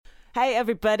Hey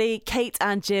everybody, Kate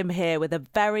and Jim here with a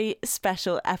very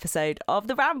special episode of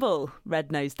The Ramble.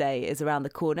 Red Nose Day is around the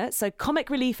corner, so Comic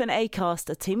Relief and Acast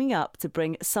are teaming up to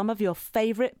bring some of your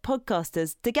favourite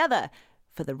podcasters together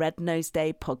for the Red Nose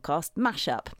Day podcast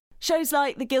mashup. Shows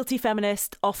like The Guilty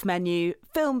Feminist, Off Menu,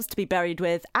 Films to be Buried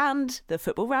With and The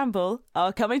Football Ramble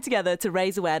are coming together to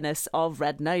raise awareness of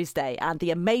Red Nose Day and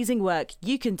the amazing work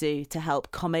you can do to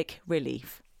help Comic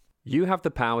Relief. You have the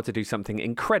power to do something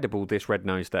incredible this Red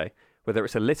Nose Day. Whether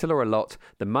it's a little or a lot,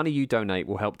 the money you donate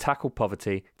will help tackle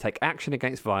poverty, take action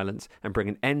against violence, and bring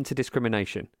an end to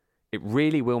discrimination. It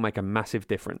really will make a massive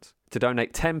difference. To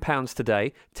donate £10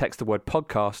 today, text the word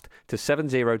podcast to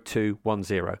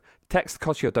 70210. Text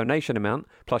costs your donation amount,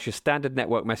 plus your standard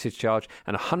network message charge,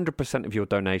 and 100% of your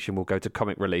donation will go to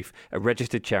Comic Relief, a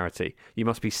registered charity. You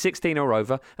must be 16 or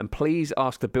over, and please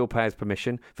ask the bill payer's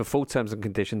permission. For full terms and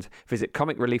conditions, visit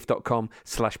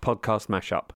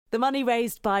comicrelief.com/podcastmashup. The money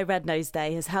raised by Red Nose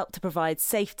Day has helped to provide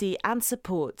safety and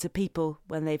support to people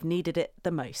when they've needed it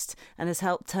the most, and has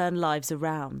helped turn lives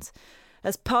around.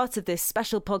 As part of this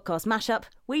special podcast mashup,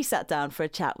 we sat down for a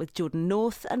chat with Jordan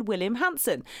North and William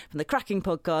Hanson from the cracking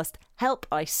podcast Help,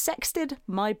 I Sexted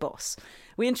My Boss.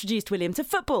 We introduced William to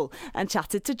football and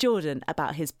chatted to Jordan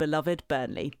about his beloved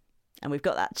Burnley. And we've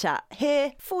got that chat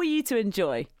here for you to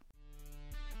enjoy.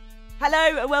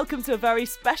 Hello and welcome to a very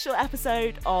special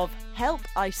episode of Help,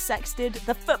 I Sexted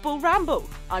the Football Ramble.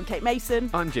 I'm Kate Mason.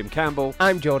 I'm Jim Campbell.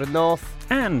 I'm Jordan North.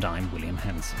 And I'm William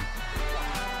Hanson.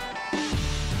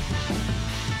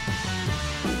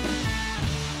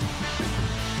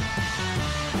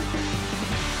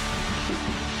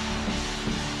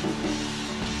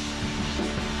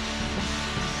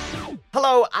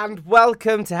 Hello and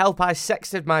welcome to Help, I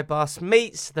Sexted My Boss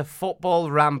meets the Football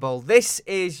Ramble. This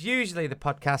is usually the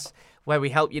podcast where we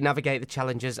help you navigate the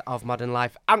challenges of modern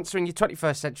life, answering your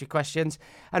 21st century questions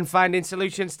and finding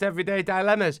solutions to everyday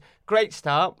dilemmas. Great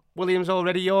start. William's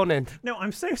already yawning. No,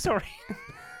 I'm so sorry.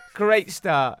 Great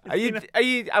start. Are you?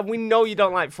 And we know you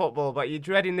don't like football, but you're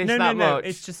dreading this No, much.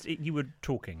 it's just you were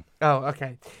talking. Oh,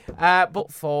 okay.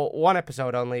 But for one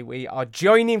episode only, we are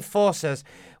joining forces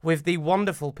with the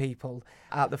wonderful people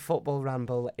at the Football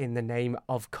Ramble in the name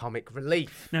of Comic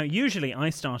Relief. Now, usually I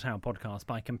start our podcast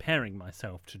by comparing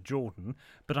myself to Jordan,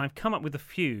 but I've come up with a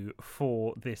few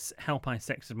for this Help, I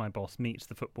Sexted My Boss meets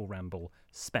the Football Ramble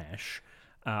special.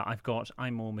 I've got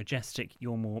I'm more majestic,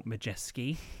 you're more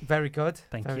majesky. Very good.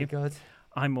 Thank Very you. good.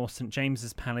 I'm more St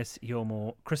James's Palace, you're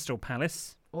more Crystal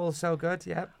Palace. Also good,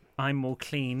 yep. I'm more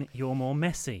clean, you're more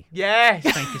messy. Yes.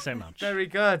 Thank you so much. Very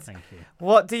good. Thank you.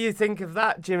 What do you think of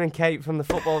that, Jim and Kate from the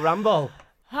Football Ramble?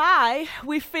 Hi,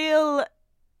 we feel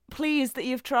pleased that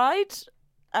you've tried.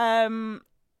 What do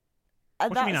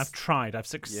you mean I've tried? I've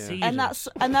succeeded. And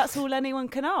that's all anyone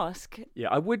can ask. Yeah,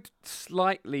 I would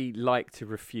slightly like to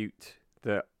refute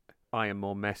that I am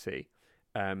more messy.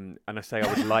 And I say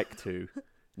I would like to,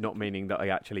 not meaning that I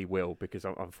actually will, because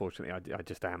unfortunately I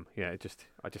just am. Yeah,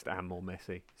 I just am more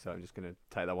messy. So I'm just going to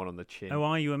take that one on the chin. Oh,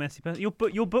 are you a messy person?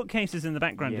 Your bookcase is in the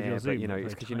background of your Zoom. But, you know,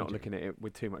 it's because you're not looking at it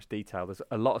with too much detail. There's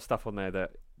a lot of stuff on there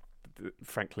that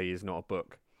frankly is not a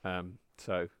book.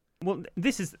 Well,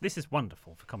 this is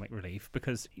wonderful for Comic Relief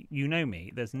because you know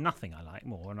me. There's nothing I like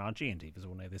more, and our G&Divas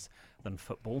all know this, than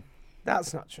football.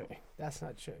 That's not true.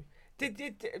 I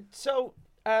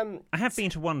have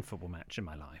been to one football match in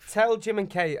my life. Tell Jim and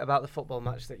Kate about the football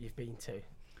match that you've been to.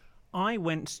 I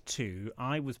was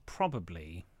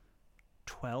probably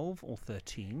 12 or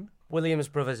 13. William's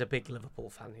brother's a big Liverpool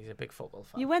fan. He's a big football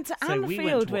fan. You went to So we went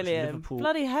Anfield, to watch William. Liverpool.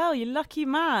 Bloody hell, you lucky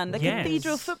man. The Yes.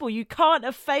 Cathedral of Football. You can't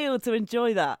have failed to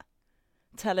enjoy that.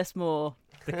 Tell us more.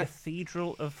 The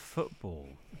Cathedral of Football.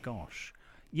 Gosh.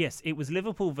 Yes, it was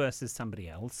Liverpool versus somebody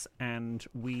else, and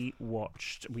we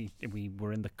watched. We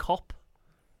were in the Kop.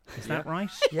 Is that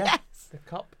right? Yeah, the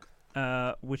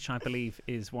Kop. Which I believe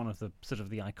is one of the sort of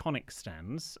the iconic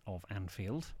stands of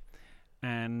Anfield.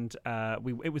 And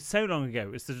it was so long ago.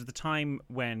 It was sort of the time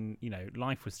when, you know,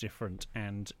 life was different,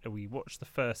 and we watched the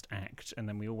first act, and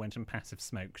then we all went and passive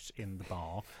smoked in the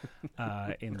bar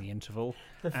in the interval.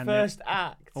 First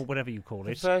act, or whatever you call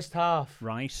it. The first half,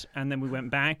 right? And then we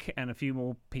went back, and a few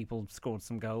more people scored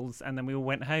some goals, and then we all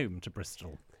went home to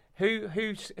Bristol. Who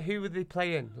were they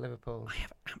playing? Liverpool. I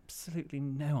have absolutely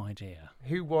no idea.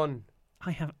 Who won?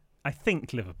 I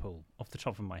think Liverpool off the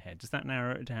top of my head. Does that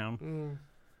narrow it down?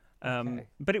 Okay.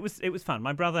 But it was fun.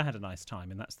 My brother had a nice time,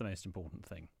 and that's the most important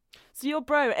thing. So your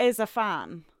bro is a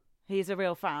fan. He's a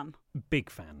real fan.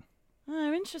 Big fan.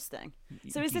 Oh, interesting.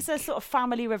 So is this a sort of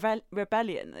family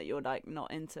rebellion that you're like not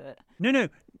into it? No.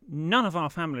 none of our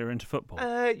family are into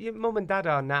football. Your mum and dad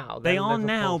are now. They They're are Liverpool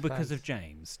now fans. because of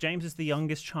James. James is the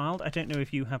youngest child. I don't know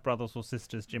if you have brothers or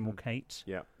sisters, Jim or Kate.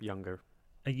 Yeah, younger.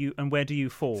 Are you? And where do you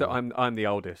fall? So I'm the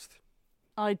oldest.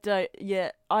 I don't.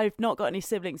 Yeah, I've not got any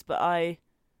siblings, but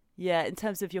in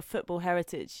terms of your football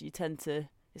heritage, you tend to.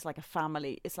 It's like a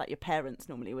family. It's like your parents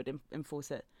normally would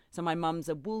enforce it. So my mum's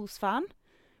a Wolves fan,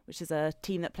 which is a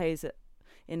team that plays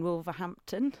in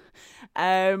Wolverhampton,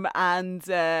 and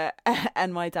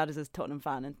my dad is a Tottenham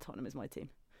fan, and Tottenham is my team.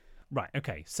 Right.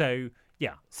 Okay. So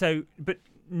yeah. So but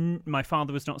my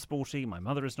father was not sporty. My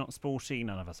mother is not sporty.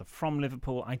 None of us are from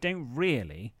Liverpool. I don't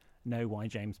really know why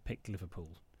James picked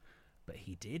Liverpool, but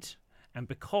he did, and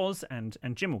because and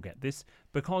Jim will get this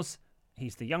because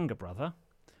he's the younger brother.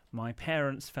 My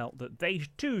parents felt that they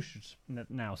too should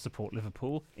now support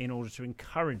Liverpool in order to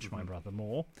encourage my brother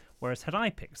more. Whereas had I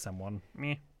picked someone,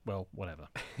 well, whatever.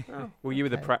 Well, you were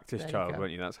the practice There you child, go.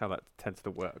 weren't you? That's how that tends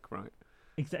to work, right?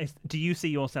 Do you see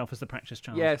yourself as the practice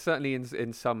child? Yeah, certainly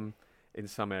in some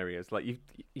areas. Like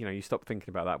you stop thinking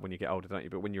about that when you get older, don't you?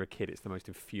 But when you're a kid, it's the most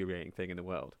infuriating thing in the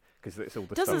world because it's all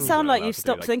the stuff Doesn't you're sound not like allowed you've to do,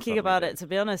 stopped they thinking suddenly about do. it, to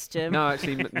be honest, Jim. No,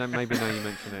 actually, no. Maybe now you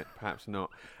mention it, perhaps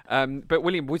not. But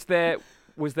William, was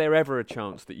there ever a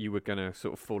chance that you were going to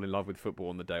sort of fall in love with football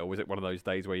on the day, or was it one of those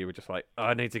days where you were just like,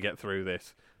 I need to get through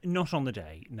this? Not on the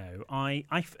day, no. I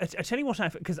tell you what,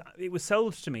 because it was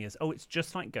sold to me as, it's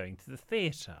just like going to the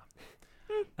theatre.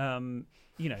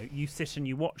 You sit and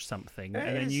you watch something,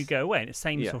 and then you go away, and it's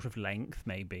same sort of length,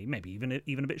 maybe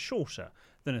even a bit shorter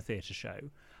than a theatre show.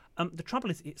 The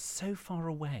trouble is, it's so far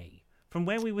away from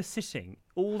where we were sitting.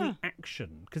 All the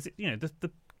action, because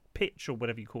the pitch or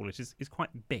whatever you call it is quite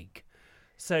big.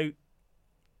 So,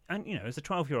 and as a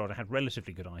 12-year-old, I had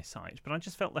relatively good eyesight, but I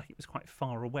just felt like it was quite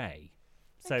far away.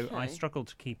 So I struggled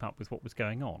to keep up with what was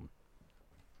going on.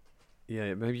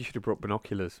 Yeah, maybe you should have brought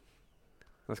binoculars.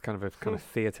 That's kind of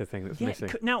theatre thing that's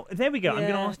missing. Now, there we go. I'm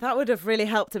going to ask. That would have really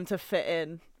helped him to fit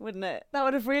in, wouldn't it? That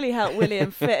would have really helped William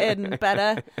fit in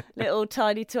better. Little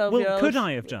tiny 12-year-old. Well, could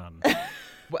I have done?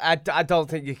 I don't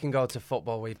think you can go to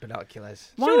football with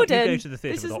binoculars. Why not you Jordan, go to the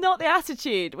theatre this with is not the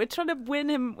attitude. We're trying to win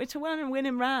him. We're trying to win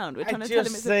him round. We're trying to tell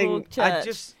him it's a ball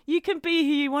church. You can be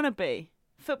who you want to be.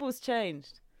 Football's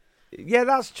changed. Yeah,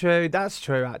 that's true. That's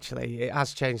true, actually. It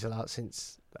has changed a lot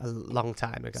since a long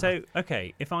time ago. So,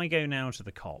 okay, if I go now to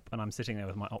the Cop and I'm sitting there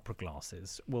with my opera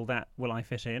glasses, will I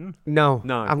fit in? No.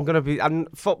 No.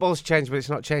 Football's changed, but it's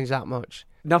not changed that much.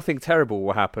 Nothing terrible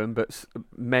will happen, but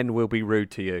men will be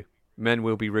rude to you. Men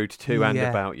will be rude to and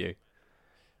about you.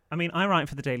 I mean, I write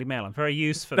for the Daily Mail. I'm very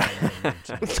used for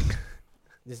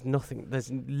There's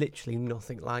literally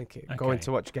nothing like it. Okay. Going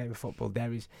to watch a game of football,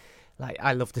 there is,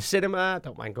 I love the cinema. I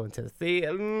don't mind going to the theatre.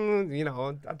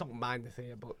 I don't mind the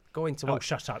theatre, but going to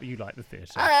watch... Oh, shut up. You like the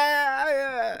theatre.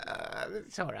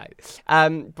 It's all right.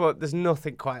 But there's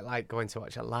nothing quite like going to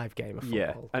watch a live game of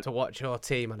football. Yeah. To watch your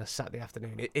team on a Saturday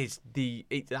afternoon.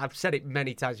 I've said it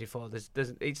many times before.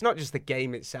 It's not just the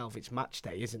game itself. It's match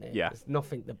day, isn't it? Yeah. There's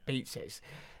nothing that beats it.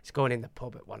 It's going in the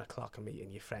pub at 1 o'clock and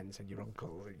meeting your friends and your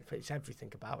uncle. It's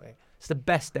everything about it. It's the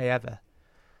best day ever.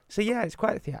 So, yeah, it's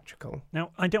quite theatrical.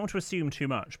 Now, I don't want to assume too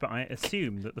much, but I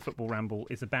assume that the Football Ramble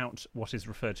is about what is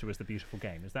referred to as the beautiful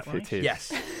game. Is that right? It is.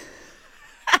 Yes.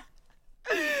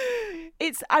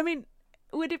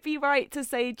 Would it be right to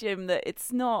say, Jim, that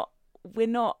we're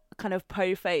not kind of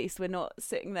po-faced, we're not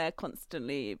sitting there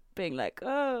constantly being like,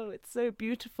 oh, it's so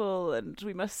beautiful, and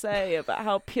we must say about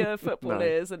how pure football No.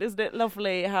 is, and isn't it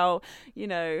lovely how,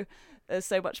 there's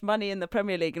so much money in the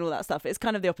Premier League and all that stuff. It's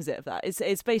kind of the opposite of that.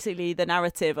 It's basically the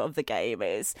narrative of the game.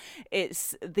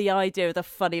 It's the idea of the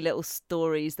funny little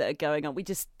stories that are going on. We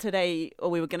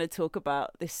were going to talk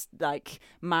about this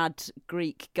mad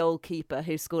Greek goalkeeper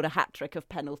who scored a hat-trick of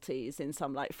penalties in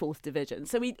some 4th division.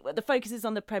 So the focus is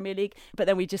on the Premier League, but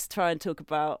then we just try and talk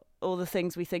about all the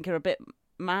things we think are a bit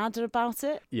mad about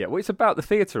it. Yeah, well, it's about the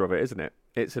theatre of it, isn't it?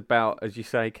 It's about, as you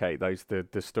say, Kate, the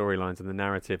storylines and the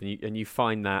narrative, and you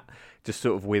find that just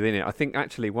sort of within it. I think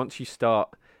actually once you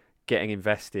start getting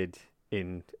invested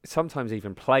in sometimes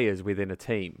even players within a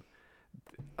team,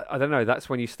 I don't know, that's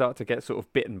when you start to get sort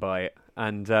of bitten by it.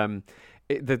 And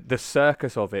the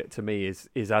circus of it to me is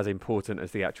as important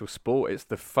as the actual sport. It's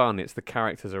the fun, it's the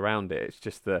characters around it.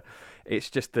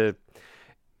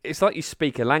 It's like you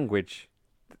speak a language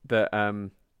that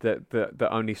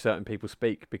only certain people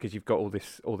speak because you've got all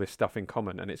this stuff in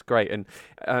common, and it's great. And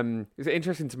it's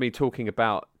interesting to me talking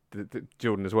about the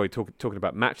Jordan as well, talking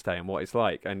about match day and what it's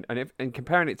like, and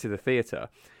comparing it to the theatre.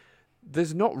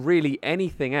 There's not really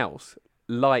anything else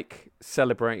like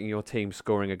celebrating your team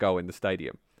scoring a goal in the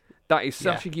stadium. That is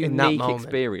such a unique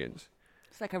experience.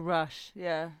 It's like a rush,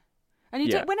 yeah. And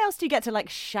Yeah. when else do you get to like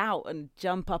shout and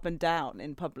jump up and down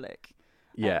in public?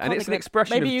 Yeah, I and can't it's think an of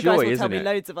expression Maybe of you joy, guys will tell isn't me it?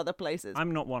 loads of other places.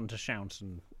 I'm not one to shout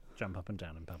and jump up and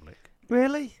down in public.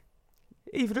 Really?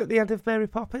 Even at the end of Mary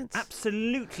Poppins?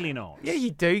 Absolutely not. Yeah,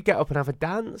 you do. Get up and have a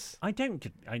dance. I don't.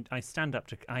 I stand up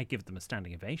to. I give them a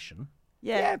standing ovation.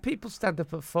 Yeah, people stand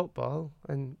up at football,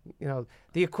 and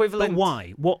the equivalent. But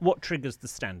why? What triggers the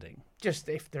standing? Just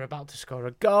if they're about to score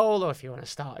a goal, or if you want to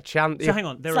start a chant. So hang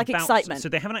on, they're like about. excitement. So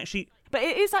they haven't actually. But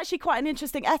it is actually quite an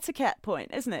interesting etiquette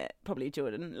point, isn't it? Probably,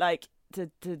 Jordan. Like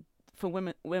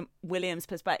from William's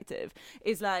perspective,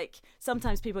 is like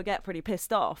sometimes people get pretty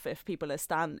pissed off if people are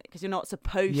standing because you're not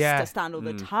supposed to stand all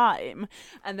the time,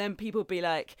 and then people be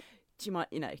like, "Do you mind?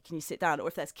 Can you sit down?" Or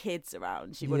if there's kids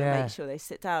around, you want to make sure they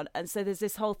sit down. And so there's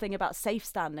this whole thing about safe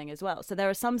standing as well. So there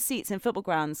are some seats in football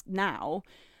grounds now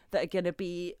that are going to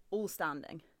be all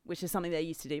standing, which is something they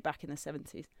used to do back in the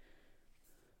 70s.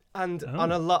 And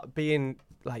on a lot, being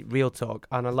like real talk,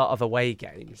 on a lot of away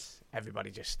games,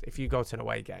 everybody if you go to an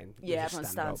away game, you just everyone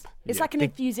stand stands. up. It's like an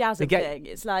enthusiasm thing.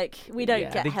 It's like we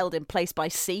don't get they- held in place by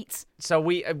seats. So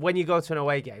when you go to an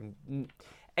away game,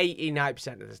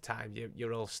 89% of the time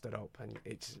you're all stood up, and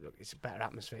it's a better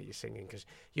atmosphere. You're singing because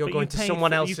you're But going you to paid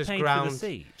someone for- else's you paid ground. For the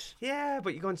seat. Yeah,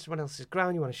 but you're going to someone else's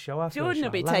ground. You want to show off. you wanna Jordan show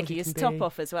will be how loud taking you his can top be.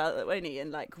 off as well, won't he?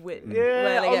 And like whirling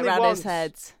only it around once. his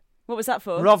head. What was that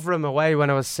for? Rotherham away when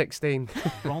I was 16.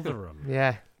 Rotherham.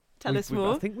 Yeah. Tell us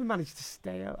more. I think we managed to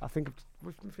stay out. I think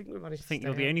we managed I think to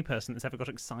you're stay the only person that's ever got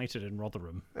excited in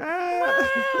Rotherham.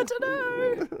 I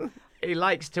don't know. He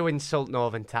likes to insult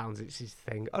northern towns. It's his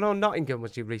thing. Oh no, Nottingham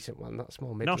was your recent one. That's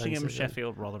more Midlands. Nottingham, isn't it?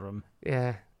 Sheffield, Rotherham.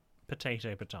 Yeah.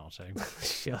 Potato.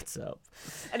 Shut up.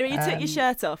 Anyway, you took your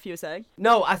shirt off, you were saying?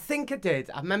 No, I think I did.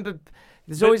 I remember.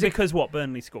 There's But always because what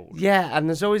Burnley scored. Yeah, and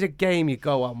there's always a game you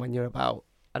go on when you're about,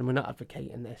 and we're not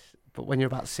advocating this, but when you're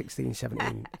about 16,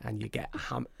 17 and you get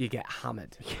hammered, you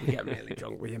get really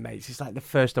drunk with your mates. It's like the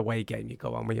first away game you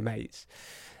go on with your mates,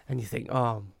 and you think,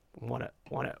 oh, want it,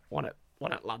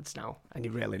 lads now, and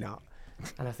you're really not.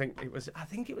 And I think it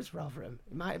was Rotherham.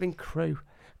 It might have been Crewe.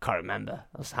 Can't remember.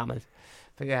 I was hammered,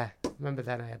 but yeah, remember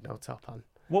then I had no top on.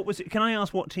 What was it? Can I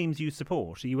ask what teams you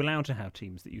support? Are you allowed to have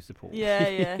teams that you support?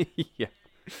 Yeah. Yeah.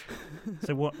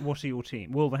 So what are your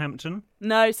team? Wolverhampton?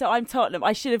 No, so I'm Tottenham.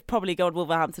 I should have probably gone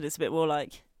Wolverhampton. It's a bit more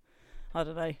like, I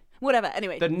don't know. Whatever,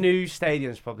 anyway. The new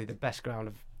stadium's probably the best ground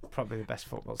of probably the best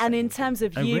football. And in stadium. terms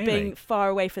of Oh, you really? being far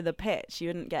away from the pitch, you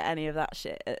wouldn't get any of that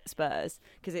shit at Spurs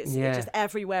because it's just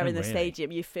everywhere Oh, in the really?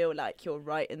 stadium. You feel like you're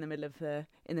right in the middle of the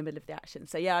action.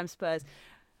 So yeah, I'm Spurs.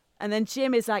 And then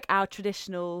Jim is like our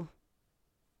traditional,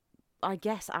 I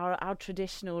guess our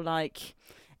traditional like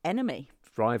enemy.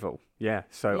 Rival. Yeah.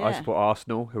 So I Yeah. support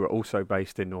Arsenal, who are also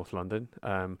based in North London.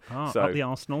 So Up the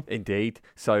Arsenal. Indeed.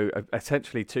 So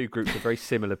essentially, two groups of very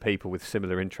similar people with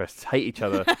similar interests hate each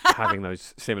other, having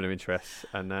those similar interests.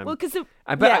 And Well, because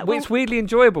it's weirdly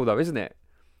enjoyable, though, isn't it?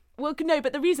 Well, no,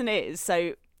 but the reason is,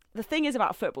 so the thing is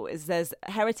about football is there's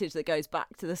a heritage that goes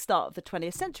back to the start of the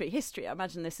 20th century history. I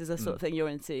imagine this is the sort of thing you're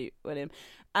into, William.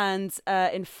 And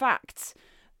in fact,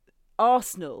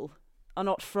 Arsenal are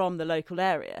not from the local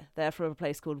area. They're from a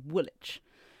place called Woolwich.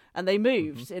 And they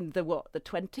moved in the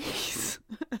 20s?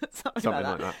 Something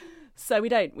like that. So we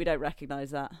don't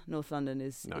recognise that. North London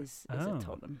is a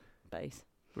Tottenham base.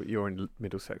 But you're in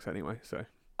Middlesex anyway, so...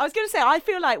 I was going to say, I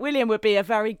feel like William would be a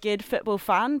very good football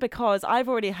fan because I've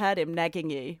already heard him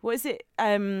negging you. What is it?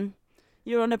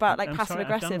 You're on about like I'm passive sorry, I've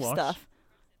aggressive done what? stuff.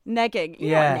 Negging. You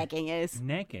know Yeah. what negging is.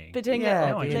 Negging. But doing Yeah,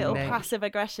 little, being little negged. passive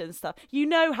aggression stuff. You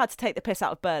know how to take the piss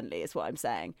out of Burnley is what I'm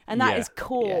saying. And that Yeah. is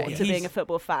core Yeah, to being he's- a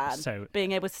football fan. So-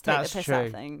 being able to take the That's piss out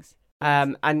of true. things.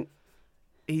 And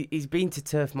he's been to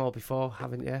Turf Moor before,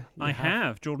 haven't you? I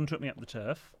have. Jordan took me up the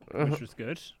turf, which was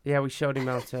good. Yeah, we showed him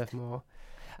around Turf Moor.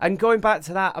 And going back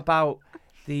to that about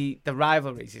the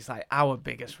rivalries, it's like our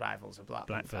biggest rivals are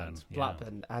Blackburn fans. yeah.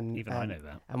 Blackburn, and Even I know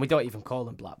that. And we don't even call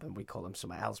them Blackburn; we call them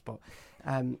something else. But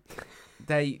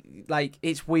they like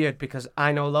it's weird because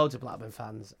I know loads of Blackburn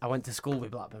fans. I went to school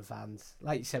with Blackburn fans.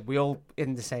 Like you said, we all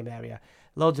in the same area.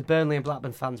 Loads of Burnley and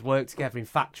Blackburn fans work together in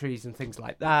factories and things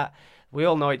like that. We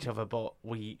all know each other, but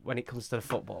when it comes to the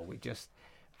football, we just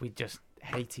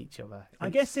hate each other. I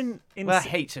guess in Well,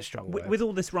 hate's a strong word. with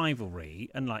all this rivalry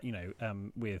and like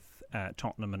with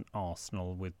Tottenham and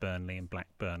Arsenal, with Burnley and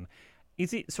Blackburn,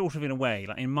 is it sort of in a way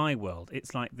like in my world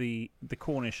it's like the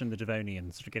Cornish and the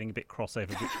Devonians sort of getting a bit cross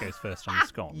over which goes first on the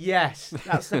scone? Yes,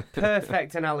 that's a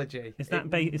perfect analogy. Is that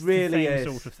It it's really the same is.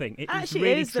 sort of thing? It Actually,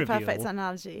 really it is the trivial. perfect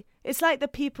analogy. It's like the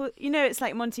people, it's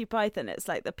like Monty Python. It's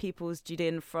like the people's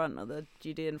Judean front or the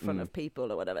Judean front of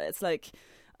people or whatever. It's like,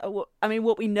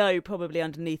 what we know probably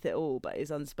underneath it all, but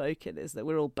is unspoken, is that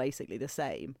we're all basically the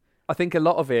same. I think a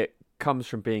lot of it comes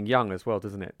from being young as well,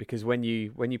 doesn't it? Because when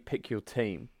you pick your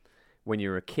team when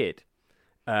you're a kid,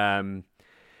 you're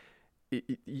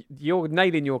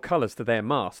nailing your colours to their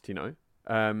mast, you know.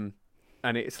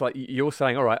 And it's like you're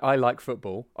saying, all right, I like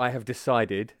football. I have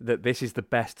decided that this is the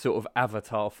best sort of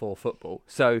avatar for football.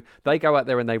 So they go out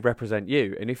there and they represent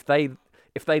you. And if they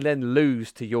then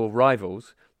lose to your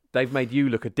rivals, they've made you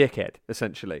look a dickhead,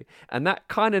 essentially. And that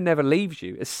kind of never leaves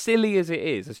you. As silly as it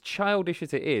is, as childish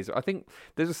as it is, I think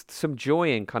there's some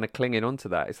joy in kind of clinging on to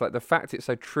that. It's like the fact it's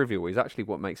so trivial is actually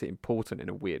what makes it important in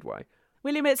a weird way.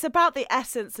 William, it's about the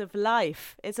essence of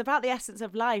life. It's about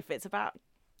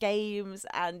games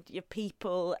and your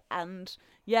people, and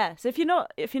so if you're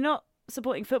not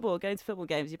supporting football, going to football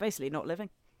games, you're basically not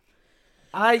living.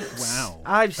 I've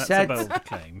said, a bold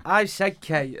claim. I've said,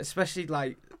 Kate, especially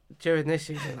like during this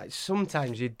season, like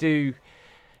sometimes you do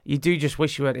just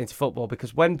wish you weren't into football,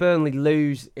 because when Burnley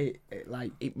lose, it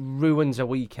ruins a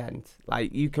weekend.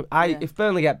 Like if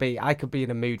Burnley get beat, I could be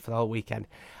in a mood for the whole weekend.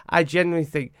 I genuinely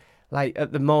think, like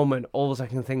at the moment, all I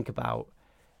can think about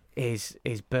is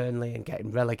Burnley and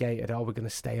getting relegated. Are we going to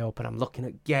stay up? And I'm looking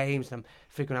at games and I'm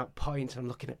figuring out points and I'm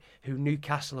looking at who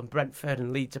Newcastle and Brentford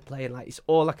and Leeds are playing. Like, it's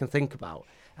all I can think about,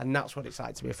 and that's what it's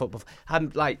like to be a football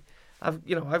fan.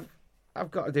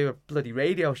 I've got to do a bloody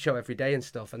radio show every day and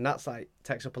stuff, and that's like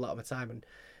takes up a lot of my time.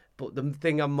 But the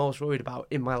thing I'm most worried about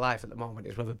in my life at the moment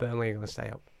is whether Burnley are going to stay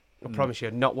up. I promise you,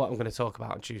 not what I'm going to talk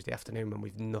about on Tuesday afternoon when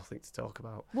we've nothing to talk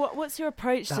about. What's your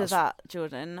approach to that,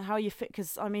 Jordan? How you fit?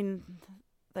 Because I mean,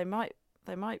 they might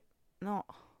not.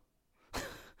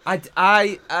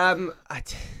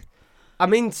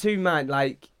 I'm in two minds.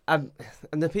 Like, and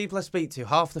the people I speak to,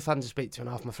 half the fans I speak to, and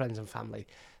half my friends and family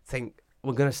think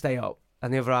we're going to stay up,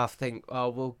 and the other half think,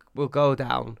 oh, we'll go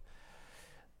down.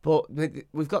 But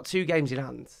we've got 2 games in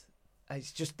hand.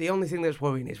 It's just the only thing that's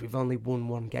worrying is we've only won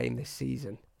 1 game this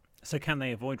season. So can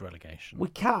they avoid relegation? We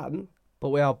can, but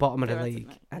we are bottom of the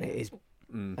league, and it is.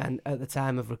 And at the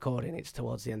time of recording, it's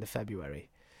towards the end of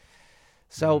February.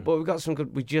 So, but we've got some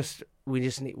good. We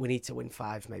need to win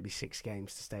 5, maybe 6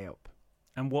 games to stay up.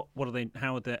 And what are they?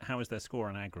 How is their score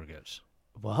on aggregate?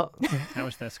 What? How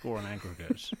is their score on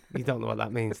aggregate? You don't know what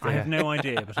that means, do I you? have no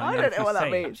idea, but I don't know what that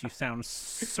means. You sound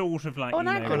sort of like On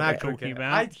you know what aggregate. you're talking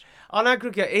about. On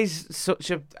aggregate is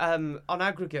such a on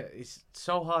aggregate is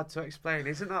so hard to explain.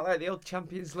 Isn't that like the old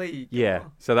Champions League? Yeah,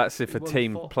 so that's if a We won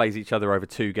team 4. plays each other over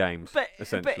 2 games, But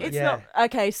essentially. it's Yeah. not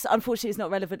okay. So unfortunately, it's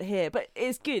not relevant here. But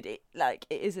it's good. It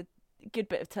is a good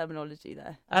bit of terminology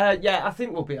there. Yeah, I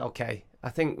think we'll be okay. I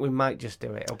think we might just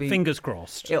do it. Fingers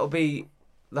crossed. It'll be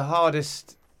the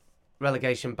hardest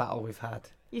relegation battle we've had.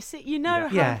 You see, you know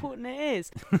how Yeah. important it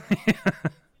is.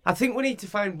 I think we need to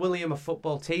find William a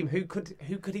football team. Who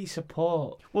could he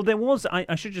support? Well, there was.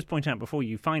 I should just point out before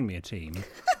you find me a team.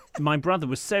 My brother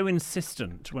was so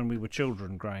insistent when we were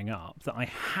children growing up that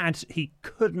he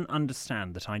couldn't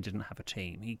understand that I didn't have a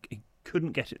team. He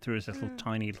couldn't get it through his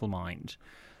tiny little mind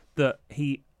that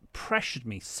he pressured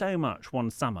me so much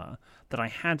one summer that I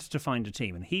had to find a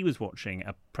team. And he was watching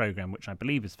a programme which I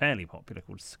believe is fairly popular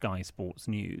called Sky Sports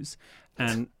News,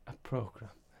 and A programme.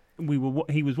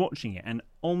 he was watching it, and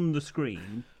on the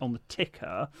screen, on the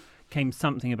ticker, came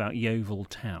something about Yeovil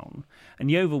Town, and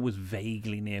Yeovil was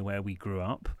vaguely near where we grew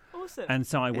up. Awesome. And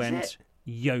so I Is went it?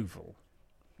 Yeovil,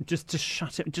 just to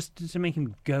shut it, just to make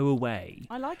him go away.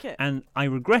 I like it. And I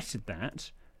regretted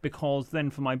that, because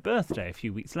then for my birthday a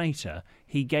few weeks later,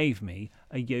 he gave me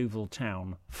a Yeovil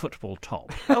Town football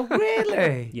top. Oh,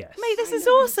 really? Yes. Mate, this is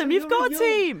awesome. You've got a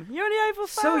team. You're an Yeovil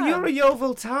fan. So you're a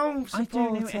Yeovil Town I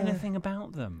supporter? don't know anything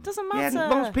about them. Doesn't Yeah,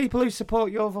 matter. most people who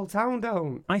support Yeovil Town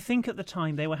don't. I think at the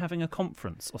time they were having a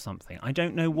conference or something. I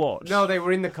don't know what. No, they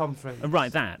were in the conference.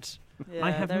 Right, that. Yeah, I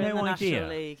have they're in no the idea.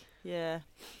 National League. Yeah.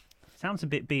 Sounds a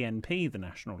bit BNP, the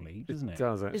National League, doesn't it?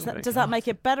 Does it? Does that make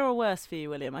it better or worse for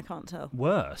you, William? I can't tell.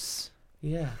 Worse.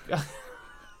 Yeah.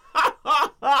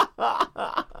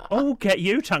 Oh, get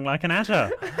you, tongue like an adder.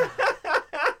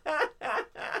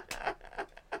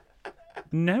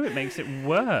 No, it makes it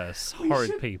worse. We Horrid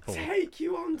should people. Take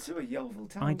you on to a Yeovil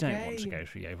Town I don't game. want to go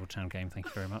to a Yeovil Town game, thank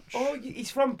you very much. Oh, he's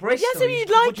from Bristol. Yeah, so you'd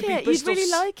Would like you be it. You'd Bristol really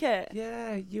like it.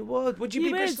 Yeah, you would. Would you You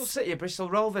be would. Bristol City or Bristol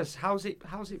Rovers? How's it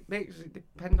makes it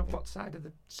depend on what side of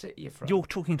the city you're from? You're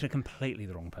talking to completely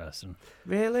the wrong person.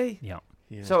 Really? Yeah.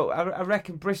 Yeah. So I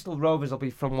reckon Bristol Rovers will be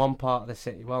from one part of the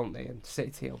city, won't they? And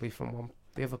City will be from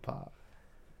the other part.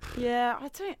 Yeah, I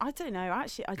don't know.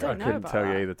 Actually, I don't know couldn't about tell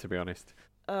that. you either, to be honest.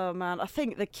 Oh man, I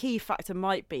think the key factor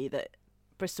might be that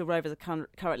Bristol Rovers are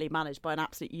currently managed by an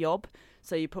absolute yob,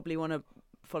 so you probably want to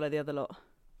follow the other lot.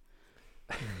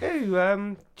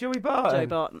 Who? Joey Barton. Joe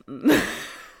Barton.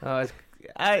 Oh,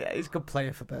 he's a good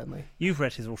player for Burnley. You've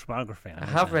read his autobiography. I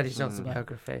have read his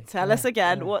autobiography. Tell us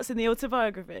again, what's in the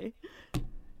autobiography?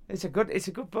 It's a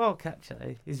good book,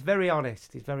 actually. He's very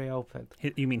honest. He's very open.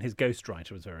 You mean his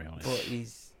ghostwriter was very honest? But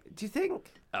do you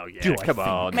think? Oh yeah, Do I come think?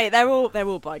 on. Mate, they're all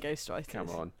by ghostwriters. Come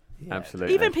on. Yeah.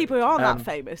 Absolutely. Even people who aren't Um, that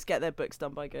famous get their books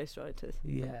done by ghostwriters.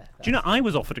 Yeah. Do you know, I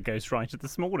was offered a ghostwriter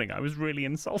this morning. I was really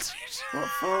insulted. What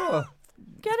for?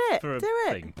 Get it. For a Do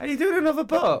it. thing. Are you doing another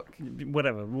book?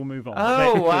 Whatever, we'll move on.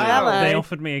 Oh, they, wow. They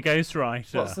offered me a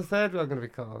ghostwriter. What's the third one going to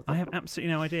be called? I have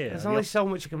absolutely no idea. There's only so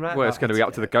much you can write. Well, it's about going to be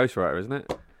up to the it. ghostwriter, isn't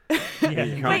it? Yeah.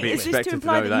 You can't Wait, be is this to expected to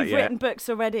imply know that that you've yet. written books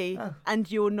already Oh.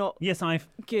 and you're not Yes, I've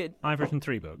good? written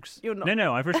 3 books. You're not.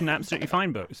 No, I've written absolutely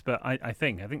fine books, but I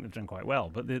think they've done quite well.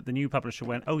 But the new publisher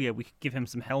went, oh yeah, we could give him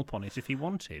some help on it if he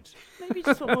wanted. Maybe you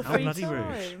just want more How free bloody rude.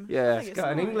 time. Yeah. I think He's it's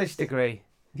Got an nice. English degree.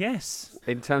 Yes.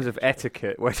 In terms of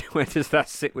etiquette, where does that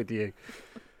sit with you?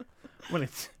 Well,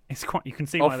 it's quite. You can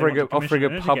see why Offering they a, want to offering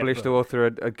commission a an published etiquette book. author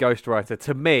a ghostwriter.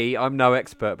 To me, I'm no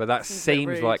expert, but that Seems a bit seems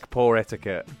rude. like poor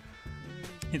etiquette.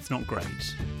 It's not great.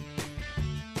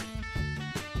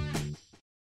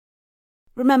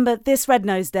 Remember, this Red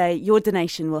Nose Day, your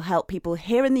donation will help people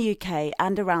here in the UK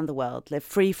and around the world live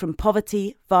free from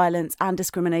poverty, violence and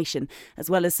discrimination, as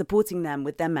well as supporting them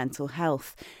with their mental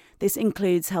health. This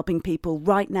includes helping people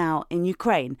right now in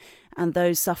Ukraine and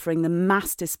those suffering the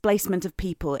mass displacement of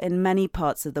people in many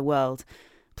parts of the world.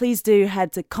 Please do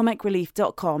head to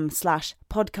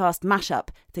comicrelief.com/podcast mashup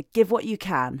to give what you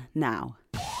can now.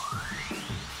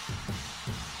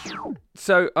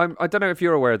 So I don't know if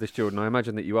you're aware of this, Jordan. I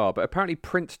imagine that you are, but apparently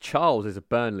Prince Charles is a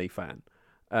Burnley fan.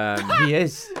 He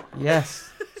is.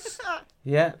 Yes.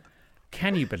 Yeah.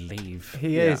 Can you believe?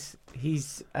 He Yeah. is.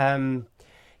 He's done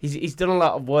a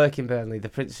lot of work in Burnley. The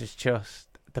Prince's Trust,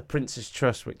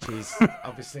 which is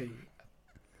obviously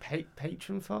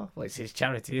patron for. Well, it's his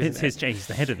charity, isn't it? He's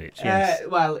the head of it. Yes.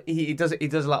 Well, he does a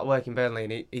lot of work in Burnley,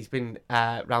 and he's been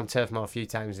round Turf Moor a few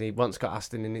times. And he once got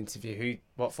asked in an interview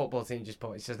what football team do you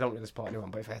support. He says, "I don't really support anyone,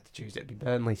 but if I had to choose, it'd be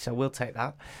Burnley." So we'll take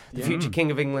that. The future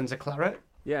king of England's a claret.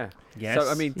 Yeah. Yes. So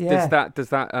I mean, Yeah. does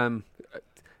that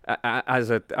as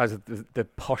the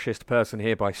poshest person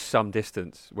here by some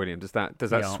distance, William? Does that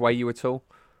Yeah. sway you at all?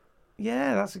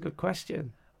 Yeah, that's a good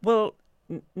question. Well,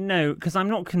 no, because I'm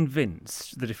not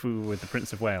convinced that if we were with the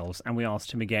Prince of Wales and we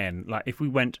asked him again, like if we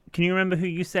went, can you remember who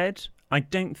you said? I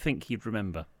don't think he'd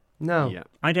remember. No. Yeah.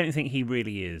 I don't think he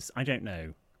really is. I don't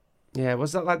know. Yeah,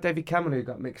 was that like David Cameron who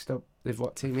got mixed up with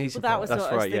what team he Well, supported? that was That's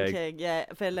what I was right, yeah. thinking. Yeah,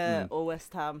 Villa or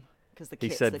West Ham, because the He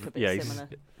kits said, look a bit yeah, similar.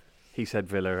 he said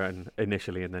Villa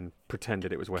initially, and then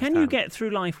pretended it was West Can Ham. you get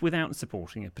through life without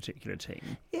supporting a particular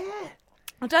team? Yeah.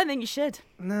 I don't think you should.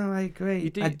 No, I agree. You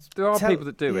do, there are people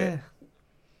that do it.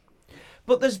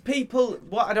 But there's people,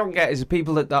 what I don't get is the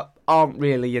people that aren't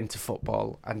really into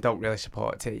football and don't really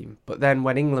support a team. But then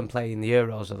when England play in the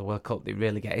Euros or the World Cup, they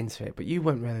really get into it. But you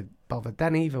weren't really bothered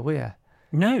then either, were you?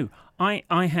 No, I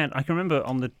can remember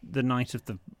on the night of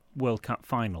the World Cup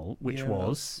final, which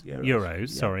was Euros,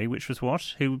 yeah. sorry, which was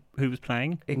what? Who was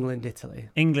playing? England, Italy.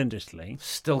 England, Italy.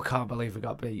 Still can't believe we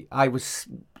got beat. I was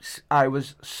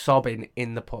sobbing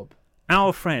in the pub.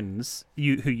 Our friends,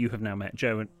 who you have now met,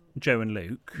 Joe and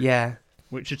Luke, Yeah.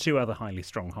 which are 2 other highly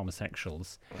strong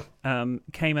homosexuals,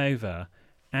 came over,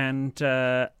 and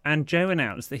Joe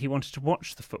announced that he wanted to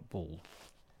watch the football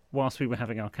whilst we were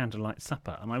having our candlelight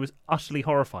supper, and I was utterly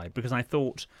horrified because I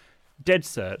thought, dead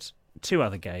cert, 2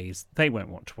 other gays, they won't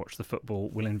want to watch the football,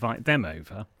 we'll invite them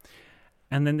over,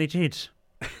 and then they did,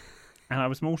 and I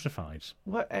was mortified.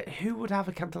 What? Who would have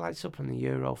a candlelight supper in the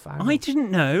Euro final? I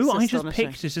didn't know. It's I just astonishing.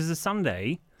 picked it as a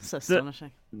Sunday So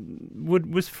astonishing.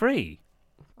 was free.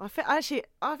 I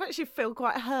actually feel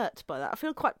quite hurt by that. I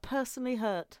feel quite personally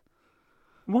hurt.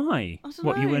 Why? I don't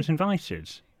What, you know. weren't invited?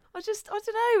 I don't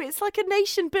know. It's like a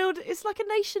nation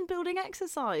building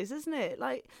exercise, isn't it?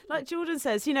 Like Jordan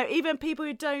says, even people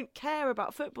who don't care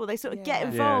about football, they sort of get Yeah.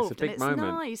 involved, big and it's moment.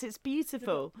 nice. It's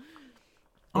beautiful.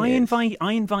 I It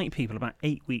invite people about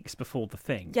 8 weeks before the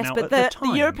thing. Yes, now, but at the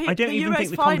time, European, I don't the even Euros think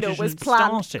the final competition was had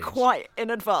planned started. quite in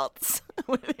advance.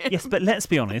 Yes, but let's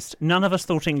be honest. None of us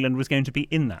thought England was going to be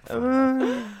in that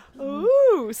final.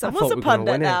 Ooh, I someone's thought a we were gonna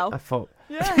pundit win it. now. I thought.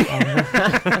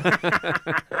 Yeah.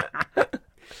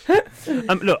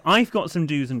 Look, I've got some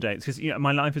do's and don'ts because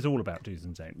my life is all about do's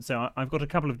and don'ts. So I've got a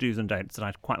couple of do's and don'ts that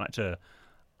I'd quite like to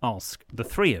ask the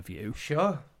 3 of you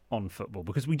Sure. on football,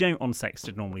 because we don't on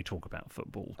Sexted normally talk about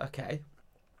football. Okay.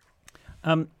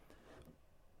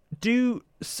 Do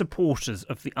supporters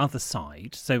of the other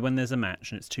side, so when there's a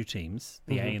match and it's 2 teams,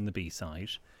 the A and the B side,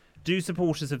 Do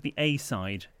supporters of the A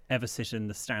side ever sit in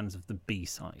the stands of the B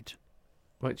side?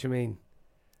 What do you mean?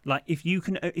 Like, if you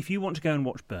want to go and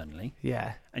watch Burnley,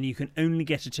 Yeah. and you can only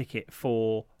get a ticket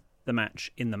for the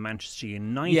match in the Manchester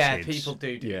United. Yeah, people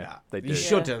do Yeah, that. they do. You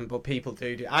shouldn't, but people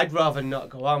do. I'd rather not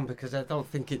go on because I don't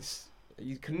think it's.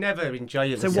 You can never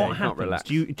enjoy it. So the what same. happens? relax.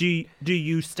 Do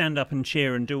you stand up and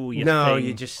cheer and do all your No, thing?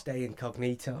 you just stay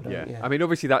incognito. Don't Yeah. you? I mean,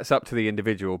 obviously that's up to the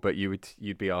individual, but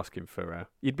you'd be asking for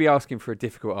a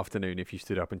difficult afternoon if you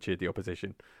stood up and cheered the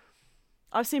opposition.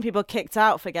 I've seen people kicked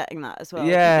out for getting that as well.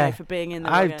 Yeah. You know, for being in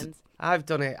the I've wrong end. I've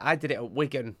done it. I did it at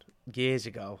Wigan years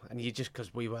ago, and you just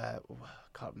because we were, I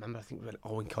can't remember. I think when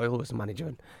Owen Coyle was the manager,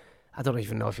 and I don't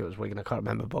even know if it was Wigan. I can't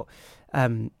remember, but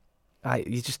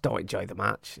you just don't enjoy the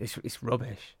match. It's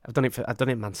rubbish. I've done it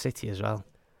in Man City as well.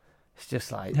 It's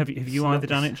just like Have you either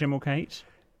done it, Jim or Kate?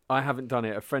 I haven't done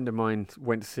it. A friend of mine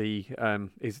went to see,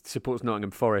 supports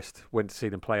Nottingham Forest, went to see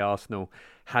them play Arsenal,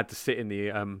 had to sit sat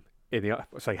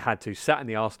in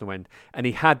the Arsenal end, and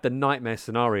he had the nightmare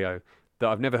scenario that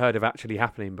I've never heard of actually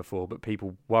happening before, but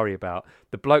people worry about.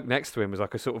 The bloke next to him was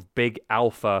like a sort of big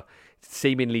alpha,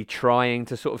 seemingly trying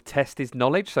to sort of test his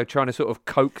knowledge, so trying to sort of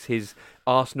coax his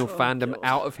Arsenal fandom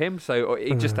out of him. So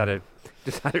he just had a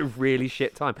really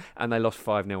shit time, and they lost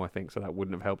 5-0, I think, so that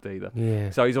wouldn't have helped either.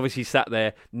 Yeah. So he's obviously sat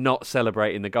there not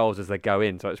celebrating the goals as they go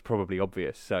in, so it's probably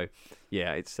obvious. So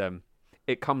yeah,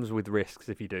 it comes with risks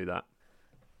if you do that.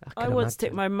 I once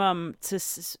took my mum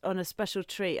on a special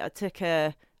treat.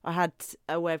 I had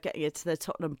a way of getting her to the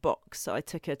Tottenham box, so I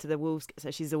took her to the Wolves. So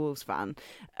she's a Wolves fan,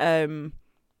 and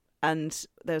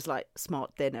there was like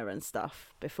smart dinner and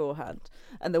stuff beforehand.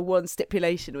 And the one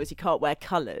stipulation was you can't wear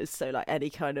colours, so like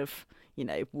any kind of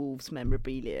Wolves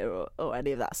memorabilia or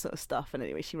any of that sort of stuff. And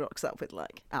anyway, she rocks up with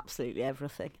like absolutely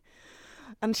everything,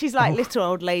 and she's like little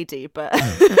old lady, but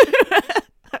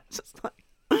just like.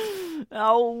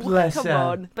 Oh, Bless come her.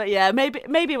 on! But yeah, maybe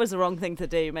it was the wrong thing to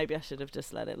do. Maybe I should have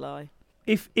just let it lie.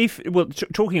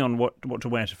 Talking on what to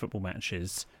wear to football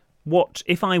matches,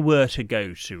 if I were to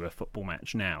go to a football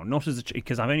match now, not as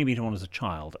because I've only been to one as a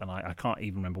child, and I can't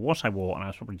even remember what I wore, and I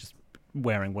was probably just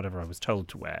wearing whatever I was told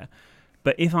to wear.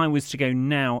 But if I was to go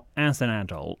now as an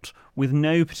adult with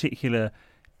no particular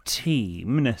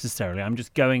team necessarily, I'm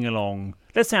just going along.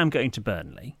 Let's say I'm going to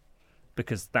Burnley,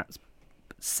 because that's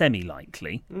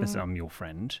semi-likely, as I'm your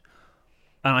friend.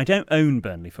 And I don't own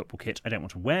Burnley football kit. I don't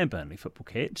want to wear Burnley football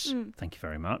kit. Thank you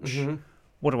very much. Mm-hmm.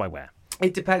 What do I wear?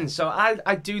 It depends. So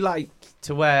I do like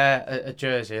to wear a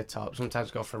jersey, a top. Sometimes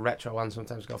go for a retro one.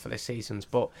 Sometimes go for the seasons.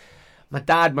 But my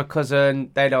dad, my cousin,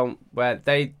 they don't wear.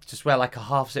 They just wear like a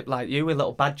half zip like you with a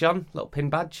little badge on, little pin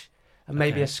badge, and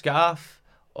maybe a scarf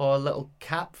or a little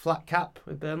cap, flat cap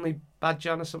with Burnley badge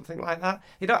on or something like that.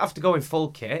 You don't have to go in full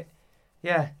kit.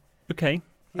 Yeah. Okay.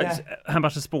 Yeah. How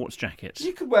about a sports jacket?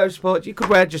 You could wear a sport. You could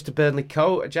wear just a Burnley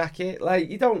coat, a jacket. Like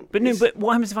you don't. But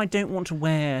what happens if I don't want to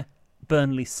wear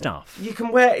Burnley stuff? You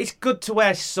can wear. It's good to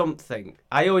wear something.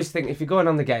 I always think if you're going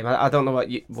on the game, I don't know what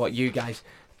you guys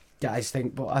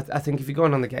think, but I think if you're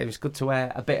going on the game, it's good to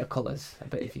wear a bit of colours. A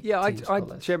bit of your team's I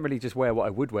colours. generally just wear what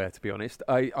I would wear, to be honest.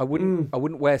 I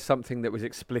wouldn't wear something that was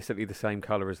explicitly the same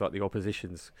colour as like the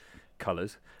opposition's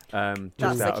colours. That's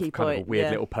Just the out key of kind of a point, weird yeah.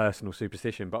 little personal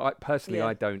superstition. But I personally, Yeah.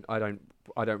 I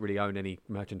don't really own any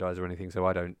merchandise or anything, so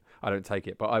I don't take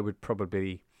it. But I would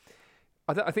probably,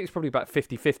 I think it's probably about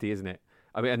 50-50, isn't it?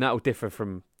 I mean, and that will differ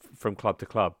from club to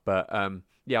club. But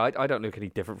yeah, I don't look any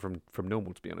different from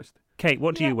normal, to be honest. Kate,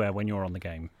 what do you wear when you're on the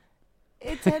game?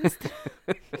 It tends to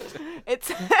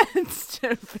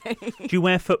be. Do you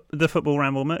wear the Football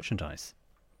Ramble merchandise?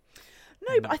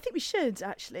 No, but I think we should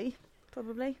actually.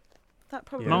 Probably. That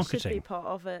probably should Marketing. be part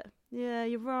of it. Yeah,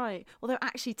 you're right. Although,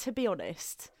 actually, to be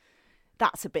honest,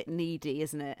 that's a bit needy,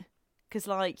 isn't it? Because,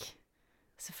 like,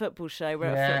 it's a football show. We're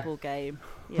at a football game.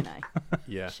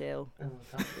 Yeah. Chill.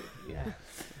 Yeah.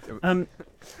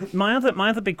 My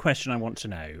other big question I want to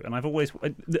know, and I've always,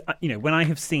 when I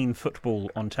have seen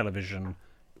football on television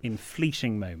in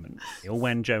fleeting moments, or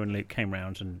when Joe and Luke came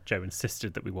round and Joe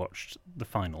insisted that we watched the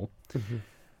final,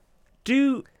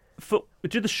 do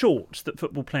the shorts that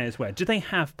football players wear, do they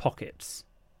have pockets?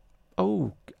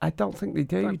 Oh, I don't think they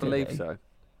do. I don't believe they? so.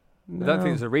 No. I don't think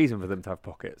there's a reason for them to have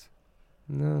pockets.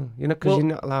 No, because you're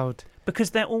not allowed. Because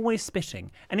they're always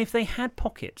spitting. And if they had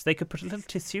pockets, they could put a little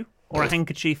tissue or a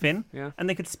handkerchief in, Yeah. and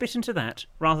they could spit into that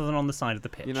rather than on the side of the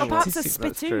pitch. You know Oh, what? perhaps a That's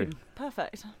true. spittoon.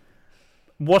 Perfect.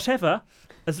 Whatever,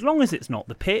 as long as it's not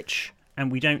the pitch and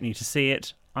we don't need to see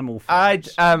it, I'm all for it.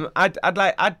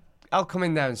 I'll come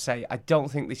in there and say I don't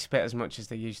think they spit as much as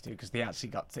they used to because they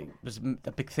actually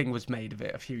the big thing was made of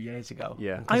it a few years ago.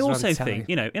 Yeah. I also think,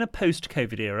 in a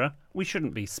post-COVID era, we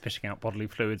shouldn't be spitting out bodily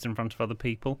fluids in front of other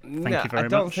people. Thank you very much. I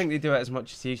don't think they do it as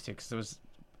much as they used to because there was,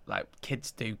 like,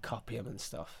 kids do copy them and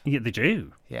stuff. Yeah, they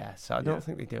do. Yeah, so I don't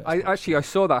think they do it. I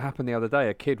saw that happen the other day.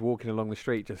 A kid walking along the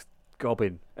street just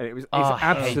gobbing, and it's I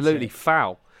hate absolutely it.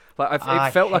 foul. Like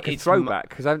it felt like a it's throwback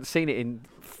because I haven't seen it in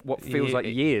what feels like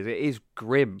years. It is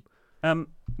grim. I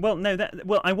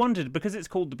wondered, because it's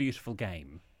called The Beautiful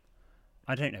Game.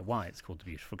 I don't know why it's called The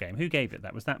Beautiful Game. Who gave it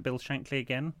that? Was that Bill Shankly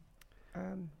again?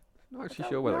 Not actually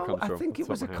sure where that comes from. I think off it the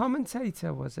was top a of my head.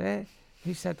 commentator, was it?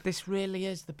 Who said this really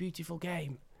is the beautiful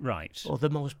game, Right. or the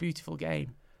most beautiful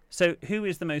game? So, who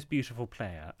is the most beautiful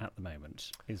player at the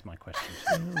moment? Is my question.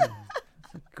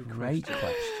 Great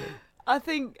question. I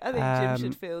think Jim should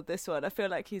Um, field this one. I feel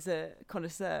like he's a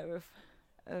connoisseur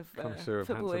of Connoisseur of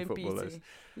football handsome in footballers. beauty.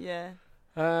 Yeah.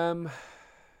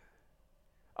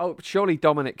 Surely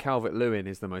Dominic Calvert-Lewin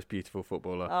is the most beautiful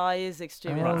footballer. Oh, he is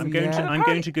extremely. Oh, Right, handsome. I'm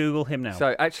going to Google him now.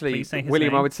 So actually, Please say his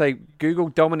William, I name. would say Google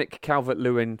Dominic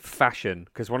Calvert-Lewin fashion,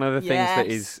 because one of the things that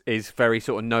Yes. is very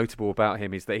sort of notable about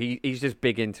him is that he's just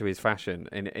big into his fashion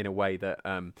in a way that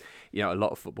a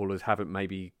lot of footballers haven't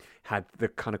maybe had the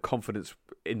kind of confidence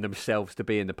in themselves to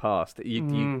be in the past.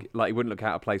 You like he wouldn't look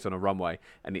out of place on a runway,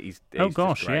 and he's Oh just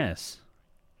gosh, great. yes.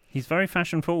 He's very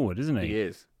fashion forward, isn't he? He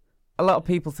is. A lot of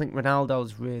people think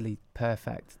Ronaldo's really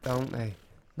perfect, don't they?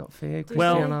 Not for you,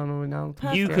 Well, Cristiano Ronaldo.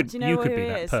 Perfect. You could Do you know be who he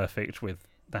that is? perfect with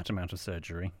that amount of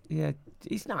surgery. Yeah,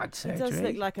 he's not had He surgery. does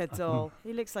look like a doll.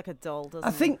 He looks like a doll, doesn't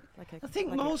I think- he? I think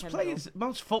like a most Ken players,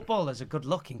 most footballers are good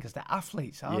looking because they're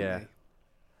athletes, aren't Yeah.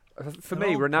 they? For They're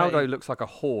me, all Ronaldo pretty- looks like a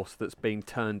horse that's being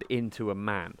turned into a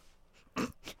man.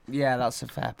 Yeah, that's a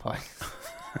fair point.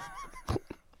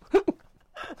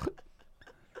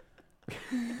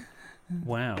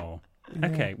 Wow.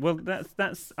 Okay, well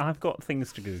that's I've got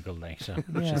things to Google later,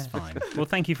 which is fine. Well,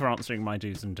 thank you for answering my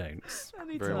do's and don'ts.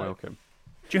 Very welcome.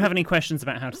 Do you have any questions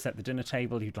about how to set the dinner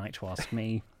table you'd like to ask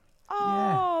me?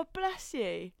 Oh, bless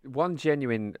you. One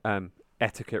genuine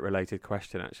etiquette-related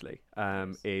question, actually,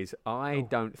 is I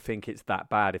don't think it's that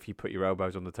bad if you put your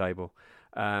elbows on the table.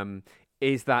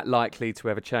 Is that likely to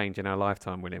ever change in our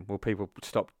lifetime, William? Will people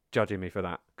stop judging me for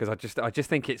that? Because I just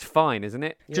think it's fine, isn't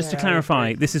it? Just to Yeah, I clarify,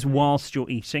 agree. this is whilst you're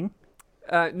eating.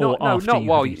 Not after you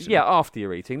while have eaten? after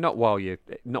you're eating, not while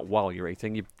you're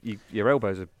eating. Your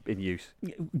elbows are in use.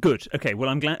 Good. Okay. Well,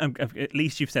 I'm glad. At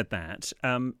least you've said that.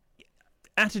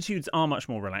 Attitudes are much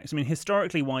more relaxed. I mean,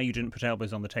 historically, why you didn't put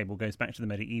elbows on the table goes back to the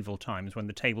medieval times when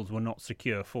the tables were not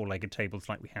secure four-legged tables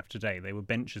like we have today. They were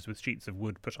benches with sheets of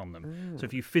wood put on them. So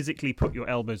if you physically put your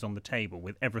elbows on the table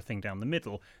with everything down the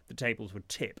middle, the tables would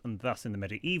tip, and thus in the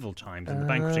medieval times in the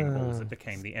banqueting halls, it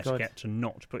became the etiquette to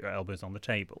not put your elbows on the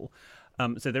table.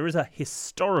 So there is a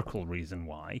historical reason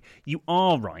why. You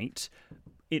are right.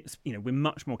 It's we're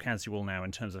much more casual now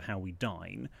in terms of how we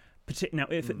dine. Now,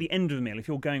 if at the end of the meal, if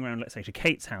you're going around, let's say, to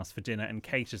Kate's house for dinner, and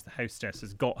Kate, as the hostess,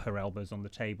 has got her elbows on the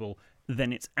table,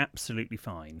 then it's absolutely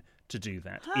fine to do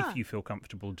that if you feel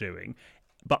comfortable doing.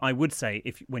 But I would say,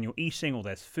 when you're eating or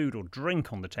there's food or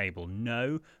drink on the table,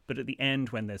 no. But at the end,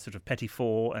 when there's sort of petit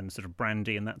four and sort of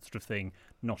brandy and that sort of thing,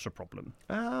 not a problem.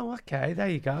 Oh, okay, there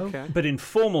you go. Okay. But in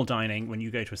formal dining, when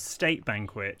you go to a state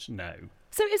banquet, no.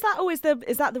 So is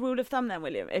that the rule of thumb then,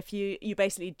 William? If you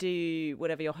basically do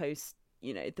whatever your host,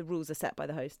 the rules are set by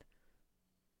the host.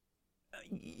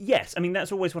 Yes, I mean,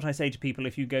 that's always what I say to people.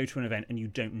 If you go to an event and you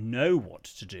don't know what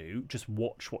to do, just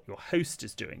watch what your host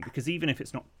is doing. Because even if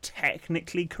it's not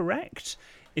technically correct,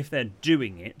 if they're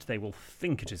doing it, they will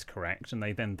think it is correct, and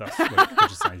they then thus won't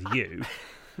criticise you.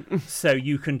 So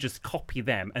you can just copy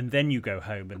them, and then you go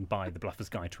home and buy The Bluffer's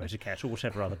Guide to Etiquette or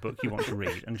whatever other book you want to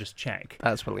read, and just check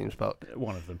That's William's book.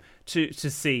 one of them to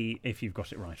see if you've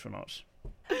got it right or not.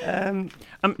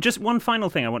 Just one final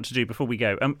thing I want to do before we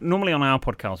go. Normally on our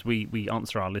podcast, we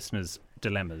answer our listeners'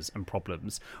 dilemmas and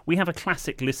problems. We have a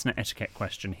classic listener etiquette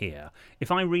question here.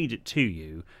 If I read it to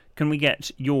you, can we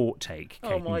get your take,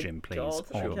 Kate and Jim, please,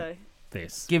 on Okay.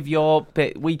 this? Give your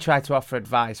bit. We try to offer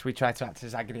advice. We try to act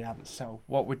as agony aunts. So,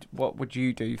 what would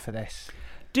you do for this?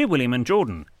 Dear William and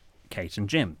Jordan, Kate and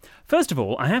Jim, first of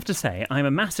all, I have to say I'm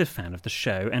a massive fan of the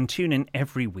show and tune in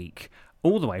every week,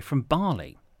 all the way from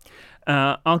Bali.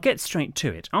 I'll get straight to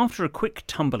it. After a quick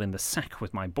tumble in the sack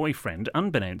with my boyfriend,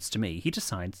 unbeknownst to me, he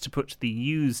decides to put the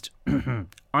used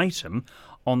item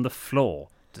on the floor.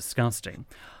 Disgusting.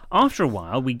 After a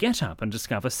while, we get up and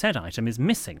discover said item is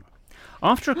missing.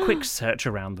 After a quick search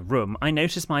around the room, I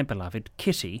notice my beloved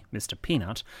kitty, Mr.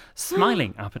 Peanut,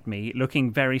 smiling up at me,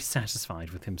 looking very satisfied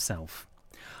with himself.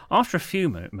 After a few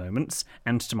moments,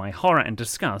 and to my horror and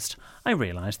disgust, I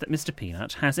realised that Mr.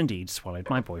 Peanut has indeed swallowed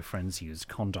my boyfriend's used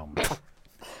condom.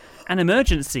 An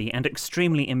emergency and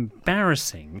extremely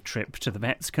embarrassing trip to the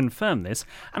vets confirmed this,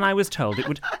 and I was told it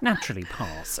would naturally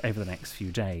pass over the next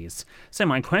few days. So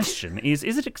my question is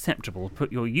it acceptable to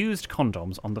put your used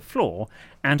condoms on the floor,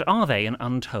 and are they an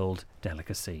untold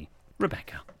delicacy?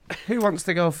 Rebecca. Who wants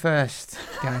to go first,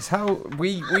 guys? How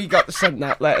we got sent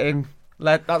that let in.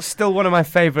 That's still one of my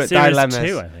favourite dilemmas.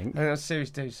 Series 2, I think. That's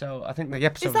Series 2. So I think the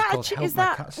episode Is that, was called is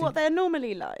that what they're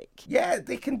normally like? Yeah,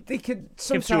 they can. Sometimes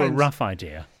Gives you a rough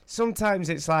idea. Sometimes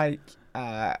it's like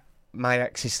my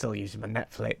ex is still using my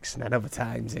Netflix, and then other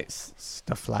times it's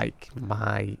stuff like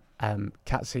my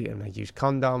cat's eating a used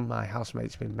condom. My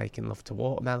housemate's been making love to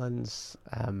watermelons.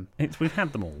 We've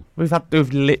had them all.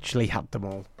 We've literally had them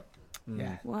all.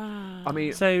 Yeah. Wow. I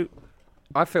mean, So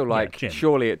I feel like Jim.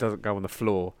 surely it doesn't go on the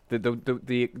floor.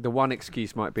 The one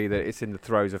excuse might be that it's in the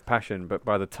throes of passion, but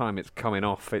by the time it's coming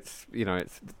off, it's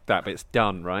that bit's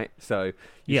done, right? So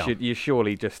you're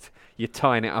surely you're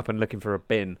tying it up and looking for a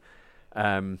bin.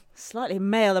 Slightly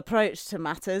male approach to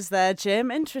matters there, Jim.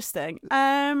 Interesting.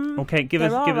 Okay, give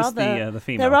us the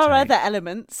female. There are take. other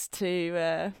elements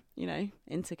to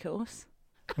intercourse.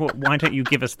 Well, why don't you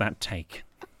give us that take?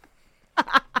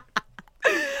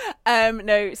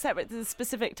 No, separate to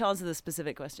to answer the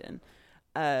specific question.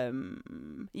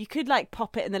 You could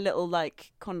pop it in a little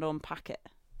condom packet.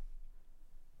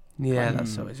 Yeah,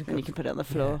 that's always a good. And you can put it on the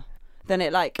floor. Yeah. Then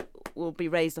it will be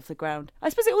raised off the ground. I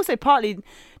suppose it also partly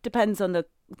depends on the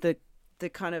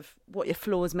kind of what your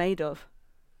floor is made of.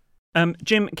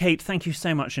 Jim, Kate, thank you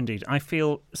so much indeed. I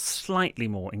feel slightly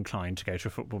more inclined to go to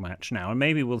a football match now, and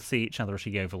maybe we'll see each other at a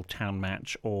Yeovil Town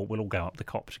match, or we'll all go up the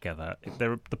Cop together.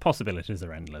 The possibilities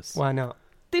are endless. Why not?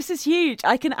 This is huge.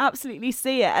 I can absolutely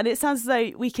see it, and it sounds as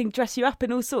though we can dress you up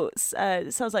in all sorts.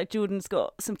 It sounds like Jordan's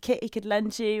got some kit he could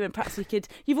lend you, and perhaps we could.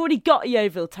 You've already got a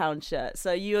Yeovil Town shirt,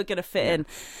 so you are going to fit in.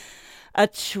 A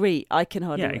treat. I can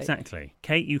hardly wait. Yeah, exactly.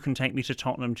 Kate, you can take me to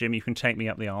Tottenham. Jim, you can take me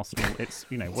up the Arsenal. It's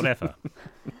whatever.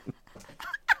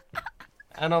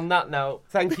 And on that note,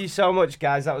 thank you so much,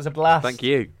 guys. That was a blast. Thank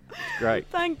you. Great.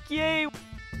 Thank you.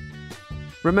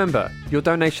 Remember, your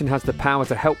donation has the power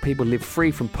to help people live free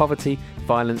from poverty,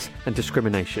 violence and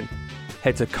discrimination.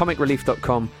 Head to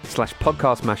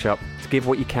comicrelief.com/podcast mashup to give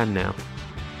what you can now.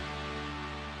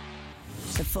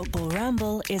 The Football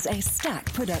Ramble is a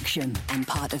Stack production and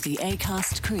part of the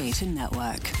Acast Creator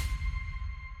Network.